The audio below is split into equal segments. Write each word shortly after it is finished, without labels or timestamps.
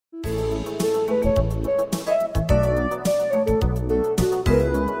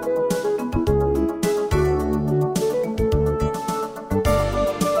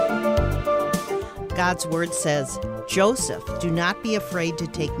God's word says, Joseph, do not be afraid to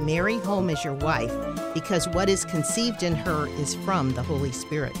take Mary home as your wife, because what is conceived in her is from the Holy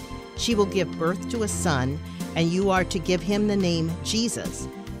Spirit. She will give birth to a son, and you are to give him the name Jesus,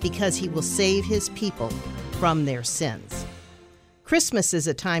 because he will save his people from their sins. Christmas is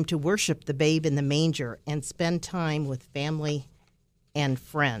a time to worship the babe in the manger and spend time with family and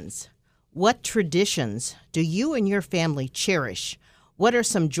friends. What traditions do you and your family cherish? What are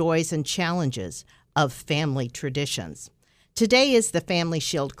some joys and challenges of family traditions? Today is the Family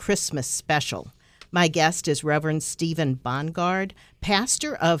Shield Christmas special. My guest is Reverend Stephen Bongard,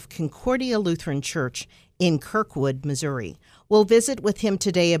 pastor of Concordia Lutheran Church in Kirkwood, Missouri. We'll visit with him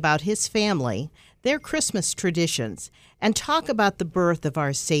today about his family, their Christmas traditions, and talk about the birth of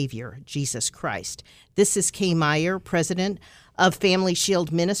our Savior, Jesus Christ. This is Kay Meyer, president of Family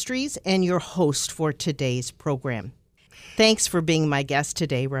Shield Ministries, and your host for today's program. Thanks for being my guest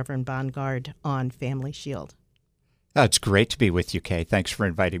today, Reverend Bongard, on Family Shield. It's great to be with you, Kay. Thanks for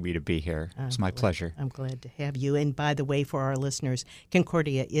inviting me to be here. It's my pleasure. I'm glad to have you. And by the way, for our listeners,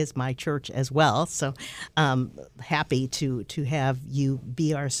 Concordia is my church as well. So happy to have you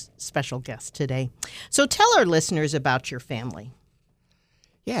be our special guest today. So tell our listeners about your family.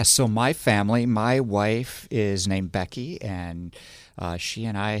 Yeah, so my family, my wife is named Becky, and she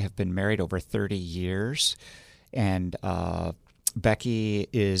and I have been married over 30 years. And Becky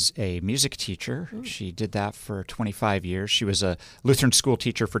is a music teacher. She did that for 25 years. She was a Lutheran school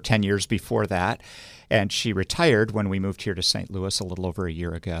teacher for 10 years before that, and she retired when we moved here to St. Louis a little over a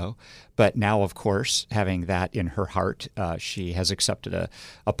year ago. But now, of course, having that in her heart, she has accepted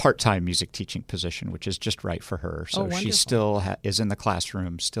a part-time music teaching position, which is just right for her. So she still is in the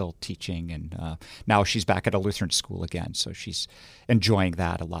classroom, still teaching, and now she's back at a Lutheran school again. So she's enjoying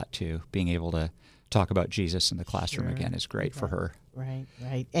that a lot, too, being able to talk about Jesus in the classroom again is great for her. Right,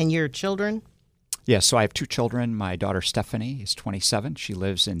 right. And your children? Yeah, so I have two children. My daughter Stephanie is 27. She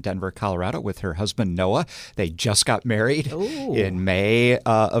lives in Denver, Colorado with her husband Noah. They just got married in May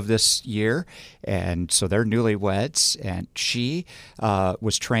of this year, and so they're newlyweds. And she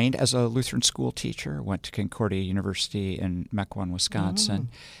was trained as a Lutheran school teacher, went to Concordia University in Mequon, Wisconsin,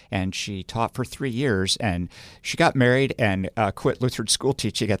 and she taught for 3 years. And she got married and quit Lutheran school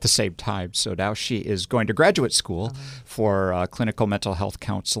teaching at the same time. So now she is going to graduate school for clinical mental health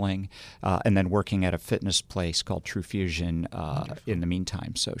counseling and then working at a fitness place called True Fusion in the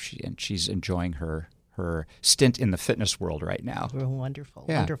meantime. So she's enjoying her stint in the fitness world right now. Oh, wonderful,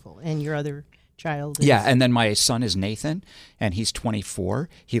 wonderful. And your other child is? Yeah, and then my son is Nathan, and he's 24.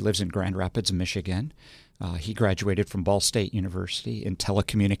 He lives in Grand Rapids, Michigan. He graduated from Ball State University in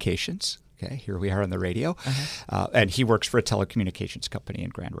telecommunications. Okay, here we are on the radio. And he works for a telecommunications company in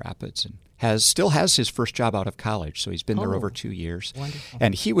Grand Rapids and still has his first job out of college. So he's been there over 2 years. Wonderful.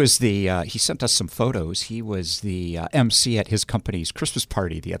 And he was he sent us some photos. He was the MC at his company's Christmas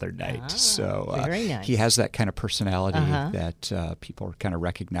party the other night. So very nice. He has that kind of personality that people kind of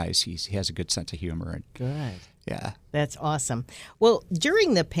recognize. He has a good sense of humor. And, good. Yeah. That's awesome. Well,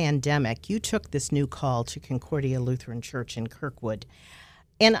 during the pandemic, you took this new call to Concordia Lutheran Church in Kirkwood.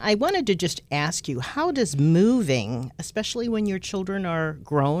 And I wanted to just ask you, how does moving, especially when your children are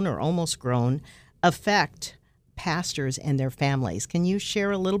grown or almost grown, affect pastors and their families? Can you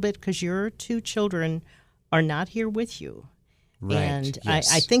share a little bit? Because your two children are not here with you. Right. And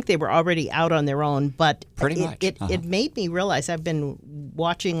yes. I think they were already out on their own, but it made me realize, I've been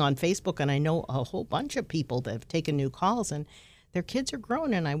watching on Facebook, and I know a whole bunch of people that have taken new calls, and their kids are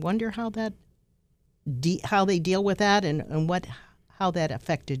grown, and I wonder how they deal with that and how that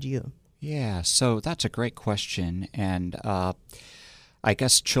affected you. Yeah, so that's a great question, and I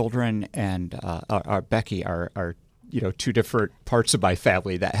guess children and our Becky are two different parts of my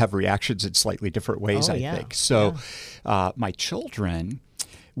family that have reactions in slightly different ways, I think. So my children,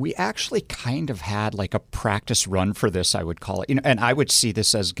 we actually kind of had like a practice run for this, I would call it. And I would see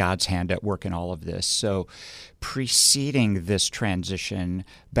this as God's hand at work in all of this. So preceding this transition,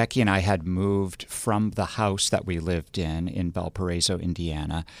 Becky and I had moved from the house that we lived in Valparaiso,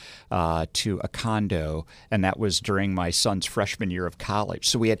 Indiana, to a condo, and that was during my son's freshman year of college.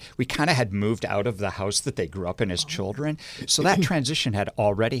 So we kind of had moved out of the house that they grew up in as children. So that transition had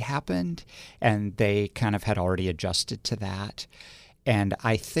already happened, and they kind of had already adjusted to that. And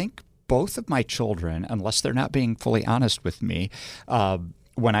I think both of my children, unless they're not being fully honest with me,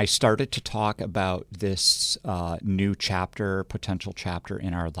 when I started to talk about this new potential chapter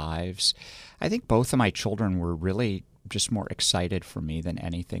in our lives, I think both of my children were really just more excited for me than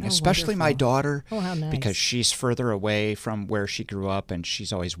anything, especially my wonderful. daughter, Oh, how nice. because she's further away from where she grew up, and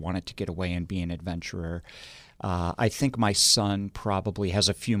she's always wanted to get away and be an adventurer. I think my son probably has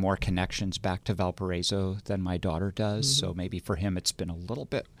a few more connections back to Valparaiso than my daughter does, so maybe for him it's been a little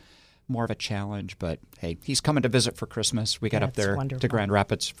bit more of a challenge, but hey, he's coming to visit for Christmas. We got up That's there wonderful. to Grand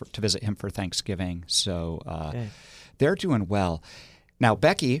Rapids to visit him for Thanksgiving, so Good. they're doing well. Now,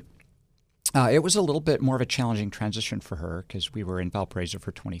 Becky, it was a little bit more of a challenging transition for her because we were in Valparaiso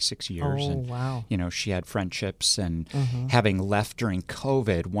for 26 years. Oh, and, wow. you know, she had friendships, and having left during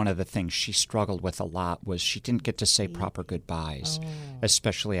COVID, one of the things she struggled with a lot was she didn't get to say proper goodbyes,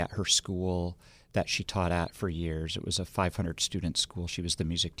 especially at her school that she taught at for years. It was a 500-student school. She was the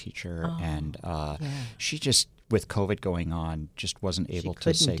music teacher, and she just, with COVID going on, just wasn't able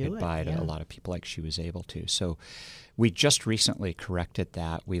to say goodbye to a lot of people like she was able to. So we just recently corrected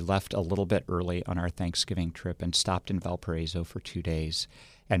that. We left a little bit early on our Thanksgiving trip and stopped in Valparaiso for 2 days.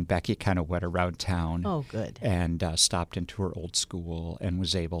 And Becky kind of went around town. Oh, good. And stopped into her old school and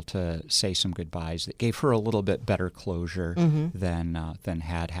was able to say some goodbyes that gave her a little bit better closure than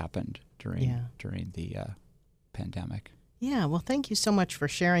had happened during the pandemic. Yeah, well, thank you so much for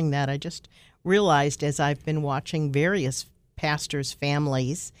sharing that. I just realized as I've been watching various pastors'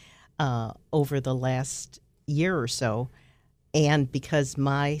 families over the last year or so, and because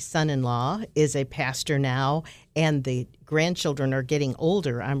my son-in-law is a pastor now and the grandchildren are getting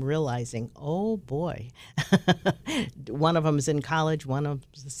older, I'm realizing, oh boy, one of them is in college, one of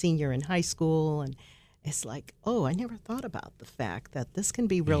them's a senior in high school, and it's like, oh, I never thought about the fact that this can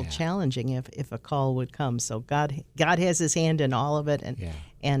be real challenging if a call would come. So God has His hand in all of it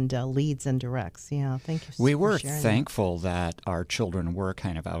and leads and directs. Yeah, thank you. We for were sharing thankful that our children were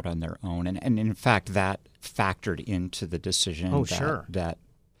kind of out on their own, and in fact that factored into the decision that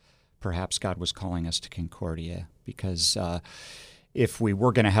perhaps God was calling us to Concordia, because if we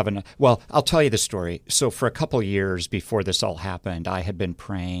were going to have well, I'll tell you the story. So for a couple of years before this all happened, I had been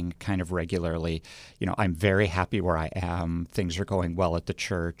praying kind of regularly. You know, I'm very happy where I am. Things are going well at the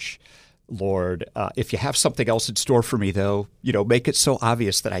church. Lord, if you have something else in store for me, though, you know, make it so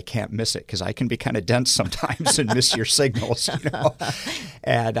obvious that I can't miss it, because I can be kind of dense sometimes and miss your signals, you know.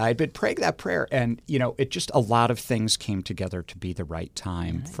 And I'd been praying that prayer, and, you know, it just a lot of things came together to be the right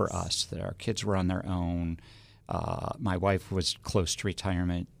time for us, that our kids were on their own. My wife was close to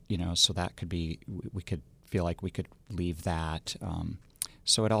retirement, you know, so that could be, we could feel like we could leave that.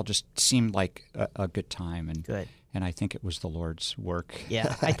 So it all just seemed like a good time. And Good. And I think it was the Lord's work.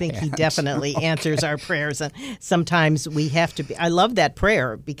 Yeah, I think He definitely answers our prayers. And sometimes we have to be, I love that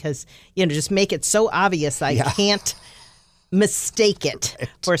prayer because, you know, just make it so obvious I can't mistake it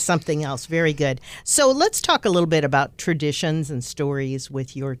for something else. Very good. So let's talk a little bit about traditions and stories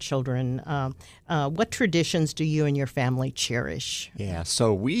with your children. What traditions do you and your family cherish? Yeah,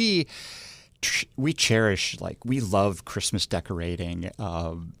 so we cherish, we love Christmas decorating.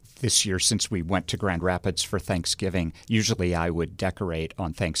 This year, since we went to Grand Rapids for Thanksgiving, usually I would decorate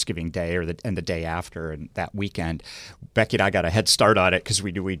on Thanksgiving Day and the day after, and that weekend. Becky and I got a head start on it because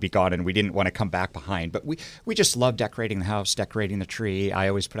we knew we'd be gone and we didn't want to come back behind. But we just love decorating the house, decorating the tree. I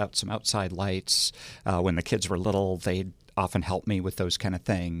always put out some outside lights. When the kids were little, they'd often help me with those kind of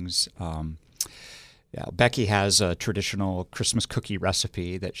things. Becky has a traditional Christmas cookie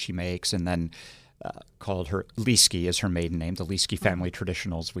recipe that she makes, and then called her Lieske is her maiden name, the Lieske family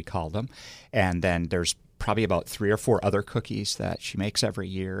traditionals, we call them. And then there's probably about 3 or 4 other cookies that she makes every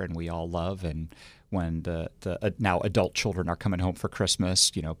year and we all love. And when the now adult children are coming home for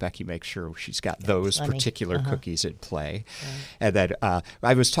Christmas, you know, Becky makes sure she's got those particular cookies at play. And then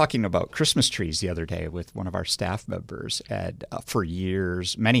I was talking about Christmas trees the other day with one of our staff members, and for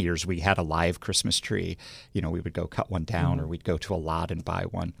years, many years, we had a live Christmas tree. You know, we would go cut one down or we'd go to a lot and buy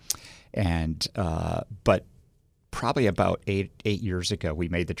one. And but probably about eight years ago, we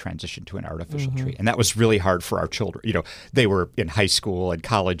made the transition to an artificial tree, and that was really hard for our children. You know, they were in high school and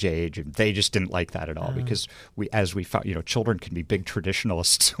college age, and they just didn't like that at all because as we found, you know, children can be big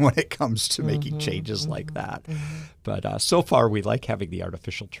traditionalists when it comes to making changes like that. But so far, we like having the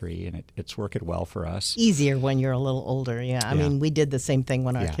artificial tree, and it's working well for us. Easier when you're a little older, yeah. I mean, we did the same thing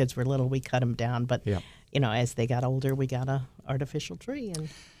when our kids were little. We cut them down, but you know, as they got older, we got a artificial tree and.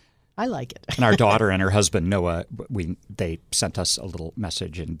 I like it. And our daughter and her husband, Noah, they sent us a little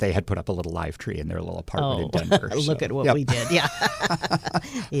message, and they had put up a little live tree in their little apartment in Denver. Look at what we did. Yeah.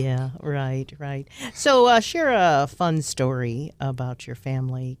 Yeah, right. So share a fun story about your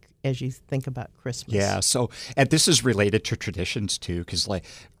family as you think about Christmas. Yeah. So, and this is related to traditions too, because like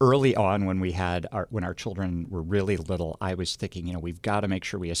early on when when our children were really little, I was thinking, we've got to make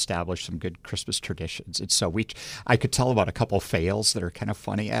sure we establish some good Christmas traditions. And so I could tell about a couple of fails that are kind of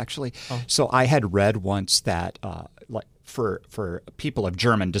funny, actually. Oh. So I had read once that for people of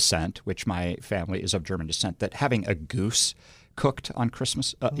German descent, which my family is of German descent, that having a goose cooked on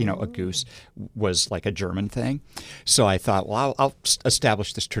Christmas, a goose was like a German thing. So I thought, well, I'll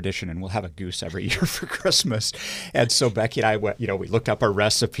establish this tradition and we'll have a goose every year for Christmas. And so Becky and I went, we looked up a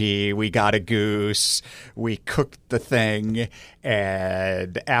recipe, we got a goose, we cooked the thing.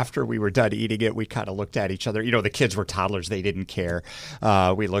 And after we were done eating it, we kind of looked at each other. The kids were toddlers. They didn't care.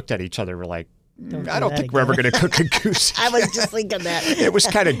 We looked at each other. We're like, I don't think we're ever going to cook a goose. I was just thinking that. It was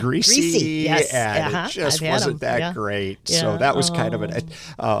kind of greasy, yes. and it just wasn't that great. Yeah. So that was kind of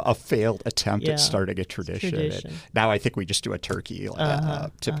a failed attempt at starting a tradition. And now I think we just do a turkey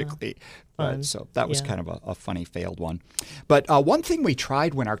typically. So that was kind of a funny failed one. But one thing we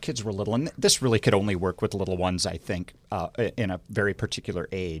tried when our kids were little, and this really could only work with little ones, I think, in a very particular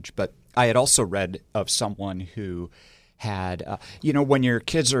age. But I had also read of someone who had, when your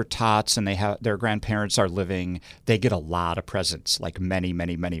kids are tots and their grandparents are living, they get a lot of presents, like many,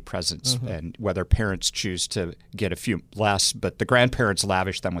 many, many presents. Mm-hmm. And whether parents choose to get a few less, but the grandparents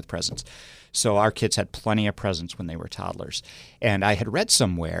lavish them with presents. So our kids had plenty of presents when they were toddlers. And I had read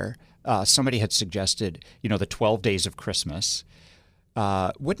somewhere, somebody had suggested, the 12 days of Christmas.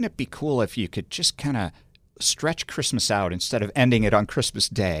 Wouldn't it be cool if you could just kind of stretch Christmas out instead of ending it on Christmas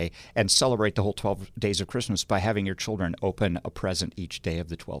Day and celebrate the whole 12 days of Christmas by having your children open a present each day of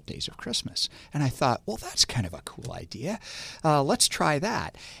the 12 days of Christmas? And I thought, well, that's kind of a cool idea. Let's try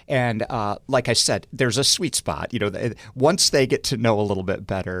that. And like I said, there's a sweet spot. Once they get to know a little bit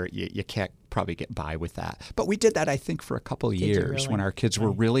better, you can't probably get by with that. But we did that, I think, for a couple of years when our kids were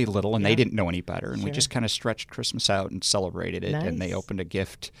really little and they didn't know any better. And we just kind of stretched Christmas out and celebrated it. Nice. And they opened a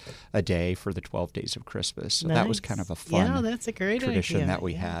gift a day for the 12 days of Christmas. So that was kind of a fun that's a great tradition idea. that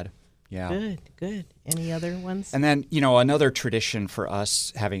we had. Yeah. Good. Any other ones? And then, another tradition for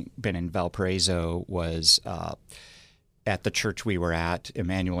us, having been in Valparaiso, was at the church we were at,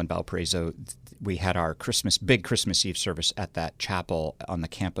 Emmanuel in Valparaiso. We had our big Christmas Eve service at that chapel on the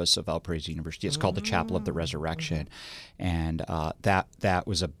campus of Valparaiso University. It's called the Chapel of the Resurrection. And that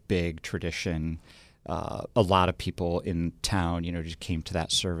was a big tradition. A lot of people in town, just came to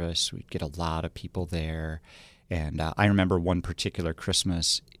that service. We'd get a lot of people there. And I remember one particular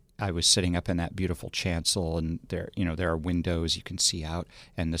Christmas, I was sitting up in that beautiful chancel, and there are windows you can see out,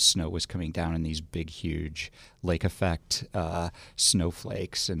 and the snow was coming down in these big, huge lake effect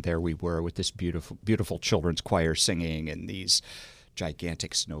snowflakes, and there we were with this beautiful, beautiful children's choir singing, and these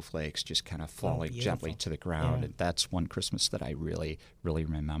gigantic snowflakes just kind of falling gently to the ground. Yeah. And that's one Christmas that I really, really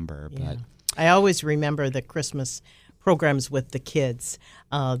remember. Yeah. But I always remember the Christmas programs with the kids.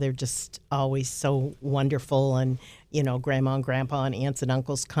 They're just always so wonderful, and grandma and grandpa and aunts and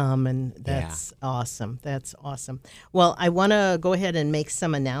uncles come, and that's awesome. That's awesome. Well, I want to go ahead and make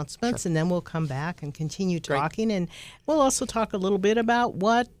some announcements, and then we'll come back and continue talking. Great. And we'll also talk a little bit about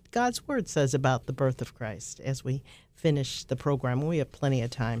what God's Word says about the birth of Christ as we finish the program. We have plenty of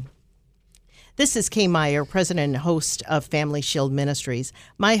time. This is Kay Meyer, president and host of Family Shield Ministries.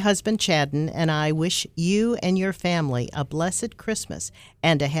 My husband, Chadden, and I wish you and your family a blessed Christmas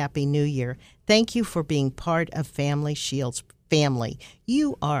and a happy New Year. Thank you for being part of Family Shield's family.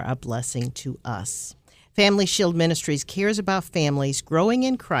 You are a blessing to us. Family Shield Ministries cares about families growing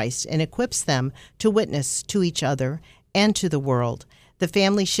in Christ and equips them to witness to each other and to the world. The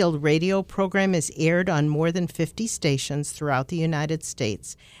Family Shield radio program is aired on more than 50 stations throughout the United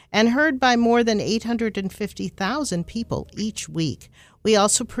States and heard by more than 850,000 people each week. We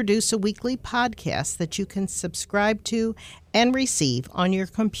also produce a weekly podcast that you can subscribe to and receive on your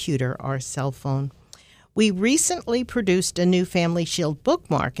computer or cell phone. We recently produced a new Family Shield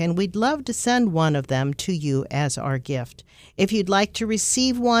bookmark, and we'd love to send one of them to you as our gift. If you'd like to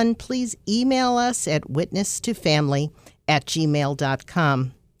receive one, please email us at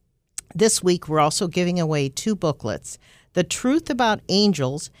witnesstofamily@gmail.com. This week, we're also giving away 2 booklets, The Truth About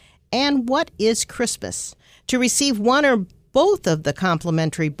Angels and What is Christmas? To receive one or both of the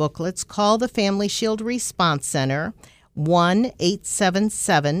complimentary booklets, call the Family Shield Response Center,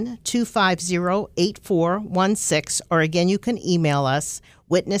 1-877-250-8416, or again, you can email us,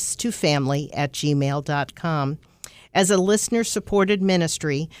 witnesstofamily@gmail.com. As a listener-supported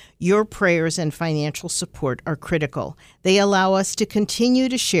ministry, your prayers and financial support are critical. They allow us to continue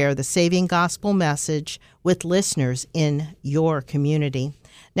to share the saving gospel message with listeners in your community.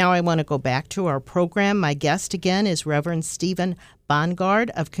 Now I want to go back to our program. My guest again is Reverend Stephen Bongard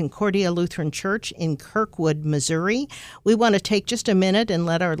of Concordia Lutheran Church in Kirkwood, Missouri. We want to take just a minute and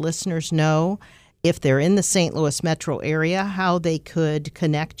let our listeners know, if they're in the St. Louis metro area, how they could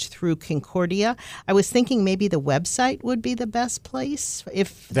connect through Concordia. I was thinking maybe the website would be the best place.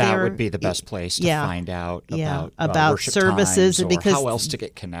 If that would be the best place to find out about worship services, times, or because how else to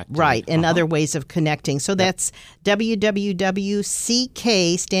get connected. Right, and other ways of connecting. So that's www.CK,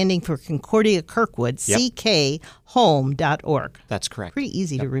 standing for Concordia Kirkwood, ckhome.org. That's correct. Pretty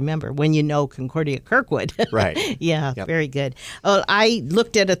easy to remember when you know Concordia Kirkwood. Right. Yeah, very good. I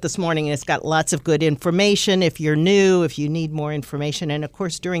looked at it this morning, and it's got lots of good information if you're new, if you need more information. And, of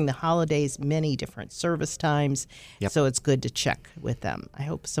course, during the holidays, many different service times. So it's good to check with them. I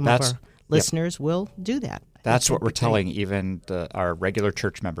hope some of our listeners will do that. That's what we're telling even our regular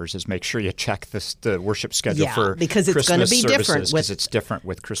church members, is make sure you check the worship schedule for because it's going to be different. Because it's different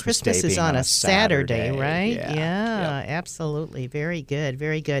with Christmas Day being is on a Saturday, right? Yeah, absolutely. Very good,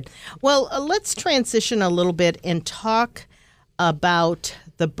 very good. Well, let's transition a little bit and talk about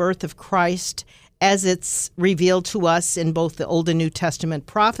the birth of Christ as it's revealed to us in both the Old and New Testament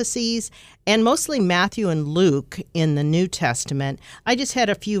prophecies, and mostly Matthew and Luke in the New Testament. I just had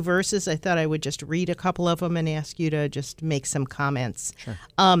a few verses. I thought I would just read a couple of them and ask you to just make some comments. Sure.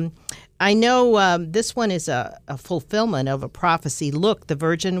 I know this one is a fulfillment of a prophecy. Look, the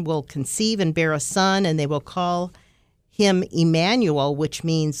virgin will conceive and bear a son, and they will call him Emmanuel, which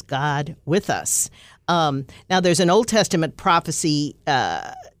means God with us. Now, there's an Old Testament prophecy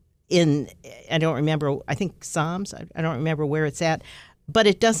I don't remember, I think Psalms, I don't remember where it's at, but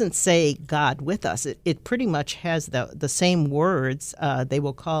it doesn't say God with us. It pretty much has the same words. They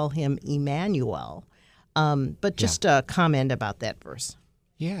will call him Emmanuel. But just a comment about that verse.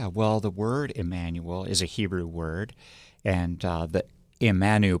 Yeah, well, the word Emmanuel is a Hebrew word, and the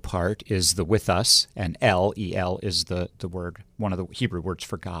Emanu part is the with us, and El is the word, one of the Hebrew words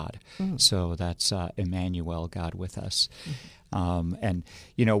for God. So that's Emmanuel, God with us. And,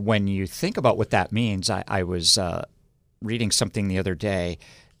 when you think about what that means, I was reading something the other day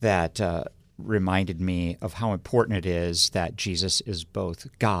that reminded me of how important it is that Jesus is both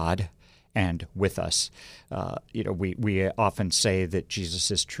God and with us. We often say that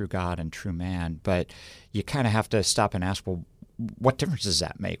Jesus is true God and true man, but you kind of have to stop and ask, well, what difference does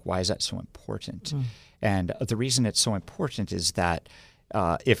that make? Why is that so important? And the reason it's so important is that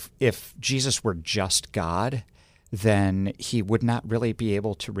if Jesus were just God, then he would not really be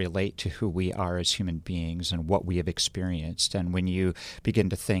able to relate to who we are as human beings and what we have experienced. And when you begin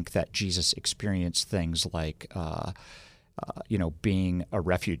to think that Jesus experienced things like, being a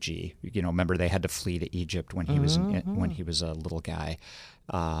refugee, remember they had to flee to Egypt when he was when he was a little guy.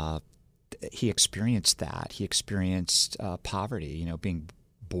 He experienced that. He experienced poverty, being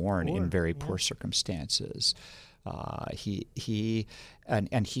born in very poor circumstances. He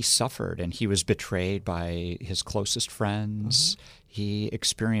suffered, and he was betrayed by his closest friends. He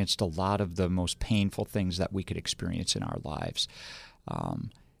experienced a lot of the most painful things that we could experience in our lives.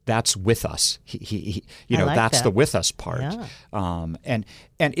 That's with us. That's the with us part. Yeah. And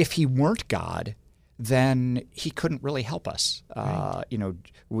if he weren't God, then he couldn't really help us. Right.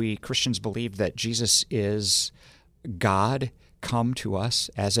 We Christians believe that Jesus is God come to us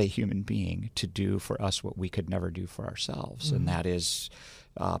as a human being to do for us what we could never do for ourselves, and that is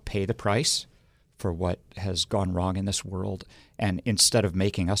pay the price for what has gone wrong in this world. And instead of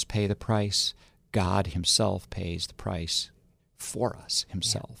making us pay the price, God himself pays the price for us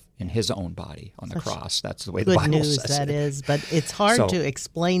himself in his own body on the cross. That's the way the Bible says it. Good news, that is. But it's hard to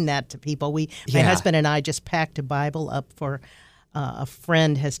explain that to people. My husband and I just packed a Bible up for a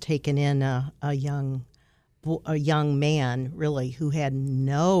friend has taken in a young man, really, who had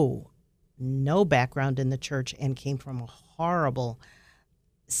no background in the church and came from a horrible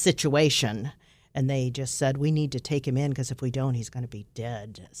situation. And they just said, we need to take him in because if we don't, he's going to be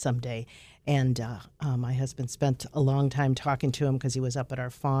dead someday. And my husband spent a long time talking to him because he was up at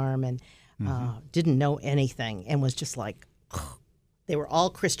our farm and didn't know anything and was just like, they were all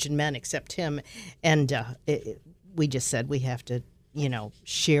Christian men except him. And we just said we have to,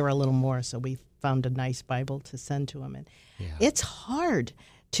 share a little more. So we found a nice Bible to send to him. And it's hard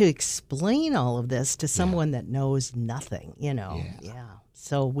to explain all of this to someone that knows nothing,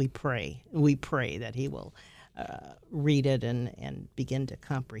 So we pray that he will read it and begin to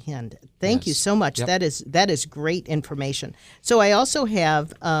comprehend. Thank you so much. Yep. That is great information. So I also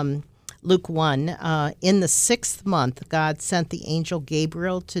have Luke 1, in the 6th month, God sent the angel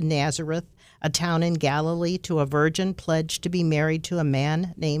Gabriel to Nazareth, a town in Galilee, to a virgin pledged to be married to a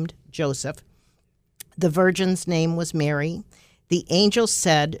man named Joseph. The virgin's name was Mary. The angel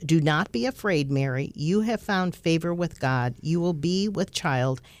said, "Do not be afraid, Mary. You have found favor with God. You will be with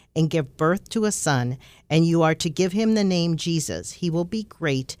child and give birth to a son, and you are to give him the name Jesus. He will be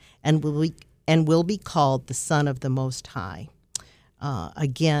great and will be called the Son of the Most High."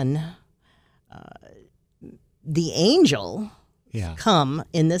 The angel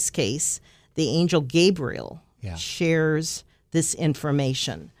in this case, the angel Gabriel shares this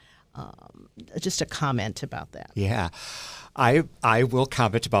information. Just a comment about that. Yeah. I will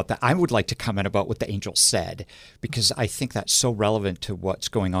comment about that. I would like to comment about what the angel said, because I think that's so relevant to what's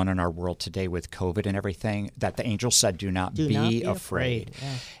going on in our world today with COVID and everything, that the angel said, do not be afraid.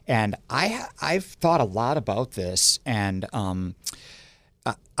 Yeah. And I've thought a lot about this, and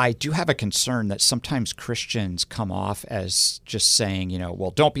I do have a concern that sometimes Christians come off as just saying,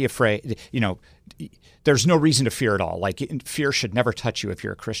 well, don't be afraid, there's no reason to fear at all. Like, fear should never touch you if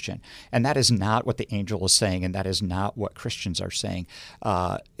you're a Christian. And that is not what the angel is saying, and that is not what Christians are saying.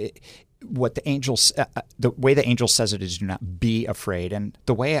 What the way the angel says it is, do not be afraid. And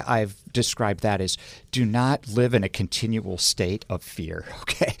the way I've described that is, do not live in a continual state of fear,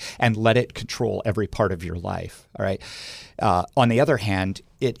 okay, and let it control every part of your life, all right? On the other hand,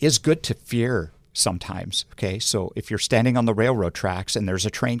 it is good to fear sometimes, okay? So if you're standing on the railroad tracks and there's a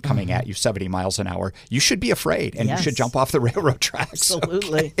train coming at you 70 miles an hour, you should be afraid, and you should jump off the railroad tracks.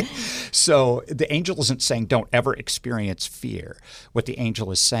 Absolutely. Okay? So the angel isn't saying don't ever experience fear. What the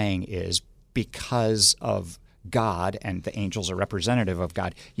angel is saying is, because of God, and the angels are representative of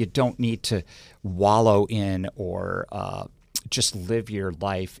God, you don't need to wallow in or just live your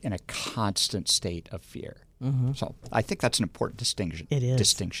life in a constant state of fear. Mm-hmm. So I think that's an important distinction. It is.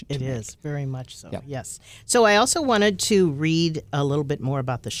 Distinction. It is very much so. Yep. Yes. So I also wanted to read a little bit more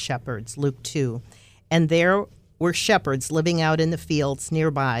about the shepherds, Luke 2. And there were shepherds living out in the fields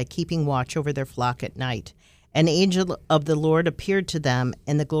nearby, keeping watch over their flock at night. An angel of the Lord appeared to them,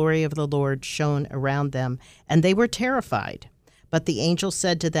 and the glory of the Lord shone around them, and they were terrified. But the angel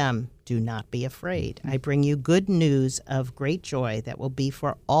said to them, "Do not be afraid. I bring you good news of great joy that will be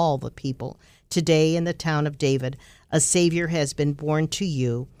for all the people. Today in the town of David, a Savior has been born to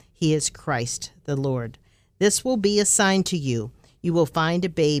you. He is Christ the Lord. This will be a sign to you. You will find a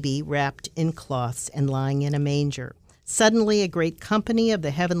baby wrapped in cloths and lying in a manger." Suddenly a great company of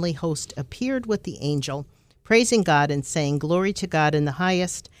the heavenly host appeared with the angel, praising God and saying, "Glory to God in the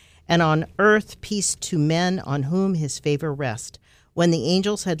highest, and on earth peace to men on whom his favor rests." When the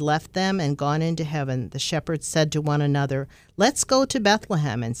angels had left them and gone into heaven, the shepherds said to one another, "Let's go to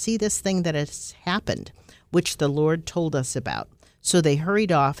Bethlehem and see this thing that has happened, which the Lord told us about." So they hurried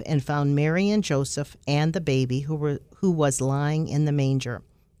off and found Mary and Joseph and the baby who was lying in the manger.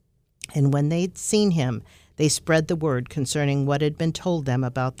 And when they'd seen him, they spread the word concerning what had been told them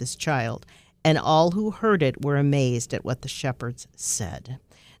about this child. And all who heard it were amazed at what the shepherds said.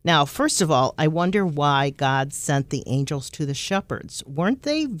 Now, first of all, I wonder why God sent the angels to the shepherds. Weren't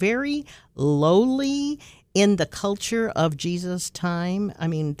they very lowly in the culture of Jesus' time? I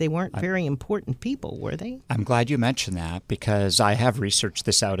mean, they weren't very important people, were they? I'm glad you mentioned that, because I have researched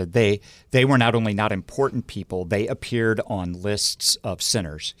this out. They were not only not important people, they appeared on lists of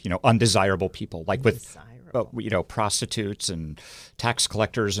sinners, undesirable people, like with prostitutes and tax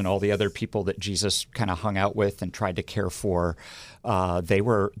collectors and all the other people that Jesus kind of hung out with and tried to care for. They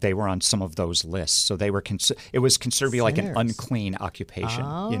were on some of those lists, so they were. It was considered to be like an unclean occupation,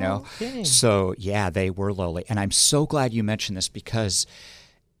 Okay. So yeah, they were lowly, and I'm so glad you mentioned this, because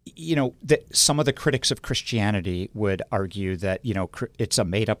that some of the critics of Christianity would argue that it's a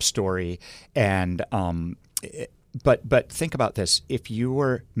made-up story, and but think about this: if you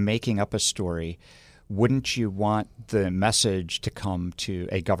were making up a story, wouldn't you want the message to come to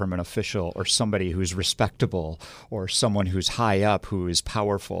a government official or somebody who's respectable or someone who's high up, who is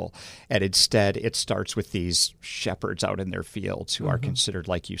powerful? And instead, it starts with these shepherds out in their fields who are considered,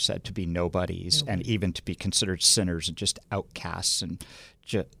 like you said, to be nobodies and even to be considered sinners and just outcasts, and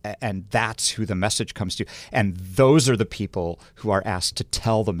that's who the message comes to. And those are the people who are asked to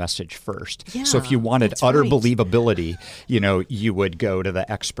tell the message first. Yeah, so if you wanted utter right. believability, you would go to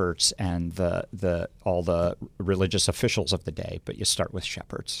the experts and all the religious officials of the day, but you start with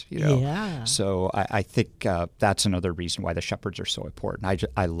shepherds. Yeah. So I think that's another reason why the shepherds are so important.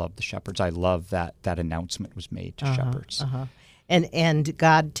 I love the shepherds. I love that announcement was made to shepherds. And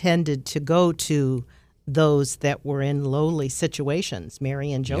God tended to go to those that were in lowly situations,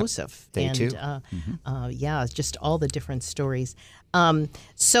 Mary and Joseph. They too. Just all the different stories.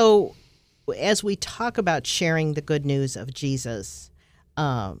 So as we talk about sharing the good news of Jesus,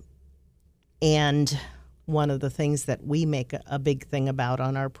 and one of the things that we make a big thing about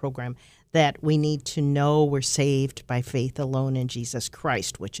on our program, that we need to know we're saved by faith alone in Jesus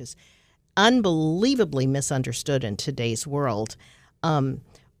Christ, which is unbelievably misunderstood in today's world.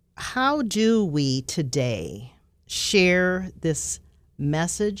 How do we today share this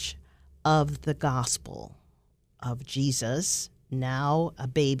message of the gospel of Jesus, now a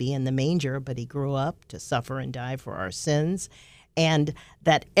baby in the manger, but he grew up to suffer and die for our sins, and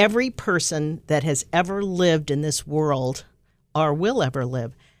that every person that has ever lived in this world or will ever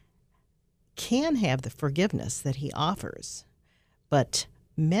live can have the forgiveness that he offers, but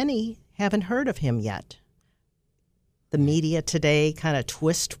many haven't heard of him yet. The media today kind of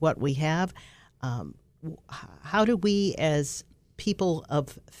twist what we have. How do we, as people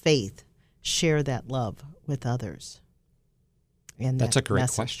of faith, share that love with others? And that's a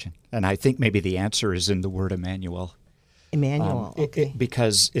great question. And I think maybe the answer is in the word Emmanuel. Emmanuel, okay.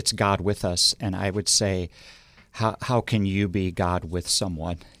 Because it's God with us. And I would say, how can you be God with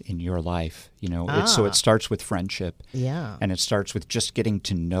someone in your life? You know, so it starts with friendship. Yeah. And it starts with just getting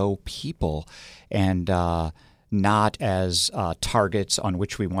to know people, and not as targets on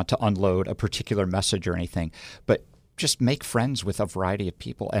which we want to unload a particular message or anything, but just make friends with a variety of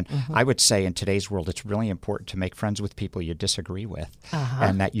people. And I would say in today's world, it's really important to make friends with people you disagree with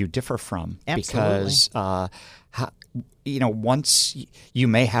and that you differ from. Absolutely. Because, once you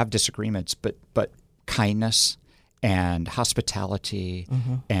may have disagreements, but kindness and hospitality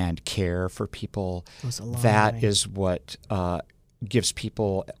and care for people, that is what gives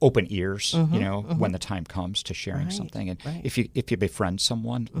people open ears, when the time comes to sharing something. And if you befriend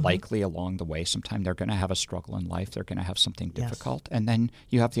someone, likely along the way, sometime they're going to have a struggle in life. They're going to have something difficult. And then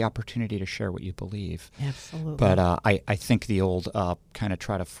you have the opportunity to share what you believe. Absolutely. But I think the old kind of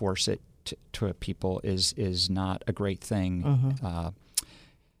try to force it to people is not a great thing.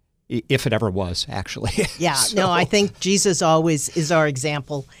 If it ever was, actually. Yeah. No, I think Jesus always is our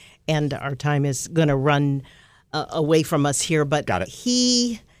example, and our time is going to run away from us here, but Got it.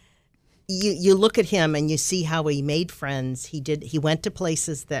 You look at him and you see how he made friends. He went to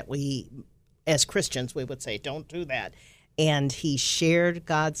places that we, as Christians, we would say, don't do that. And he shared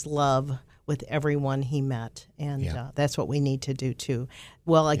God's love with everyone he met. And that's what we need to do too.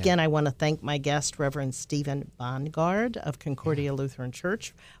 Well, again, I want to thank my guest, Reverend Stephen Bongard of Concordia Lutheran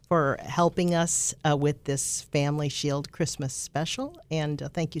Church, for helping us with this Family Shield Christmas special. And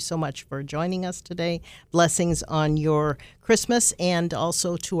thank you so much for joining us today. Blessings on your Christmas, and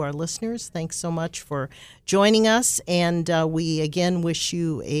also to our listeners. Thanks so much for joining us. And we again wish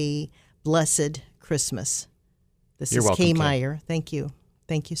you a blessed Christmas. This You're is welcome, Kay Kay. Meyer. Thank you.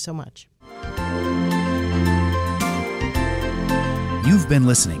 Thank you so much. You've been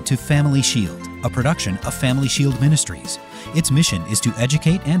listening to Family Shield, a production of Family Shield Ministries. Its mission is to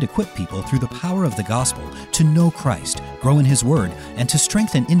educate and equip people through the power of the gospel to know Christ, grow in His Word, and to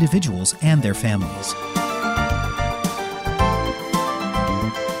strengthen individuals and their families.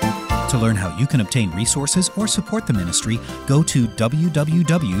 To learn how you can obtain resources or support the ministry, go to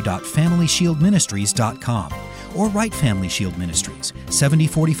www.familyshieldministries.com or write Family Shield Ministries,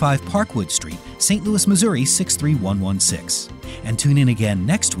 7045 Parkwood Street, St. Louis, Missouri 63116. And tune in again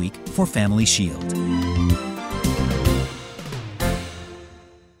next week for Family Shield.